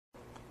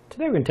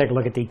Today we're going to take a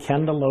look at the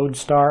Kenda Load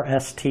Star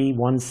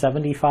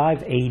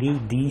ST175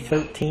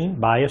 80D13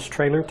 bias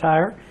trailer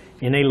tire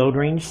in a load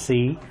range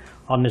C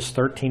on this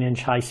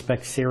 13-inch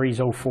high-spec Series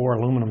 04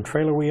 aluminum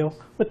trailer wheel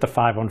with the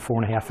 5 on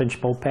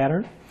 4.5-inch bolt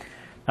pattern.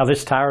 Now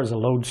this tire is a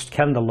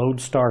Kenda Load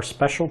Star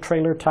special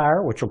trailer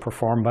tire, which will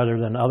perform better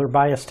than other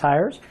bias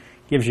tires.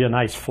 Gives you a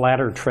nice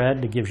flatter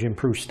tread that gives you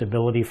improved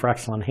stability for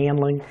excellent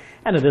handling,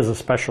 and it is a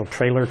special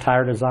trailer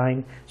tire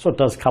design, so it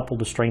does couple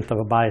the strength of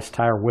a bias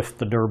tire with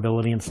the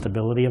durability and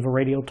stability of a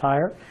radial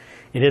tire.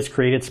 It is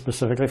created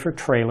specifically for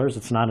trailers.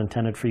 It's not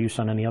intended for use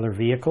on any other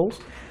vehicles.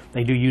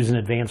 They do use an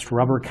advanced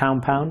rubber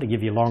compound to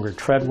give you longer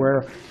tread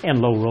wear and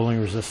low rolling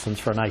resistance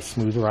for a nice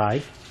smooth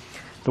ride.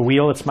 The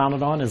wheel it's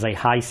mounted on is a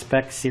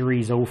high-spec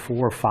Series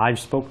 04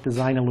 5-spoke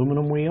design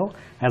aluminum wheel.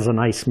 Has a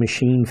nice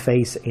machine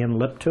face and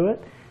lip to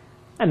it,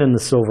 and then the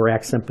silver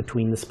accent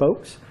between the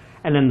spokes.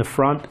 And then the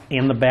front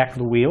and the back of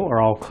the wheel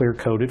are all clear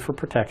coated for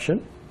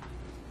protection.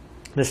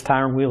 This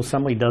tire and wheel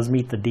assembly does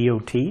meet the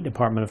DOT,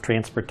 Department of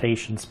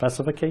Transportation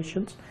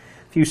specifications.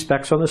 A few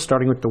specs on this,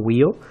 starting with the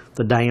wheel.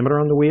 The diameter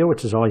on the wheel,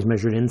 which is always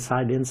measured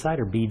inside to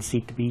inside or bead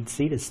seat to bead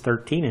seat, is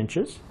 13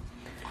 inches.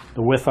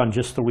 The width on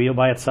just the wheel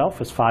by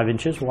itself is 5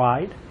 inches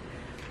wide.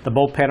 The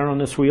bolt pattern on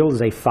this wheel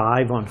is a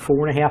 5 on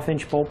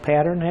 4.5-inch bolt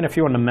pattern, and if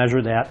you want to measure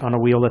that on a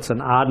wheel that's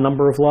an odd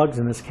number of lugs,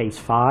 in this case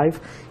 5,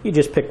 you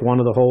just pick one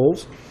of the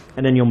holes,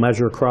 and then you'll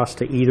measure across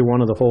to either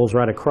one of the holes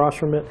right across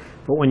from it.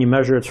 But when you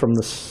measure, it's from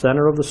the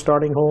center of the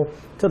starting hole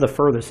to the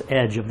furthest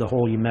edge of the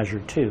hole you measure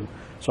to.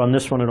 So on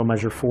this one it'll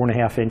measure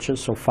 4.5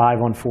 inches, so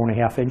 5 on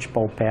 4.5-inch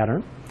bolt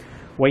pattern.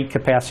 Weight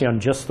capacity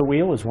on just the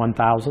wheel is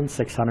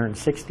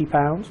 1,660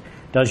 pounds.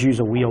 Does use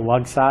a wheel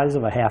lug size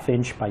of a 1/2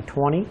 inch by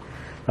 20.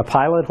 The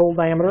pilot hole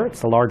diameter, it's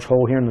the large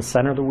hole here in the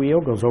center of the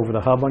wheel, goes over the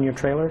hub on your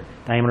trailer.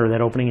 Diameter of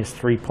that opening is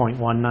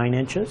 3.19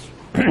 inches.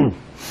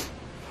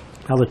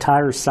 Now the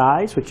tire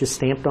size, which is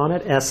stamped on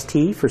it,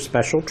 ST for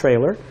special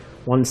trailer,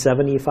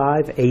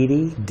 175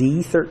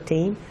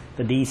 80D13.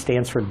 The D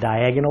stands for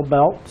diagonal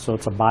belt, so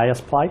it's a bias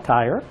ply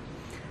tire.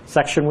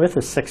 Section width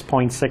is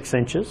 6.6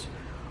 inches.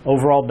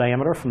 Overall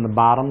diameter from the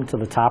bottom to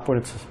the top when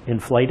it's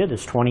inflated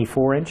is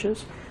 24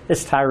 inches.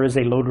 This tire is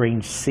a load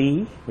range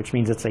C, which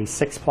means it's a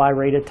 6-ply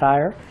rated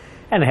tire,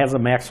 and it has a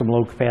maximum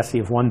load capacity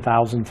of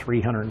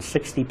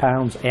 1,360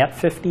 pounds at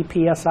 50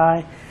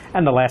 psi.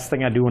 And the last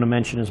thing I do want to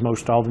mention is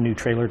most all the new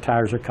trailer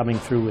tires are coming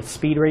through with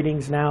speed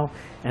ratings now,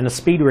 and the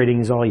speed rating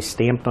is always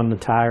stamped on the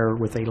tire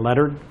with a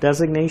letter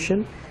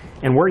designation.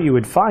 And where you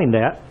would find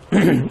that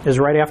is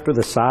right after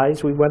the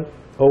size we went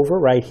over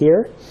right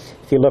here.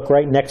 If you look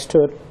right next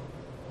to it,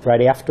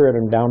 right after it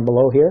and down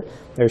below here,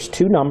 there's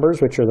two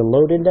numbers, which are the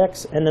load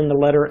index and then the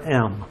letter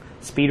M.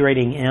 Speed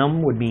rating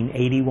M would mean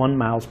 81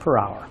 miles per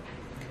hour.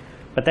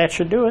 But that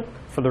should do it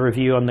for the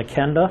review on the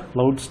Kenda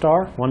Load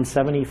Star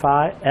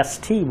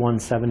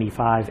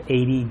ST175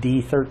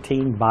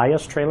 80D13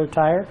 bias trailer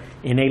tire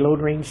in a load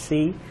range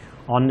C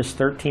on this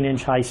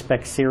 13-inch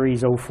high-spec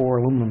Series 04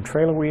 aluminum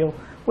trailer wheel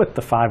with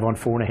the 5 on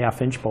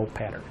 4.5-inch bolt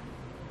pattern.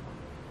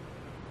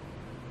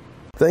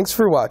 Thanks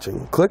for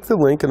watching. Click the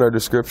link in our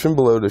description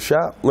below to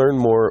shop, learn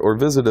more, or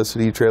visit us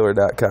at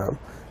etrailer.com.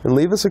 And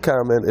leave us a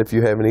comment if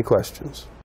you have any questions.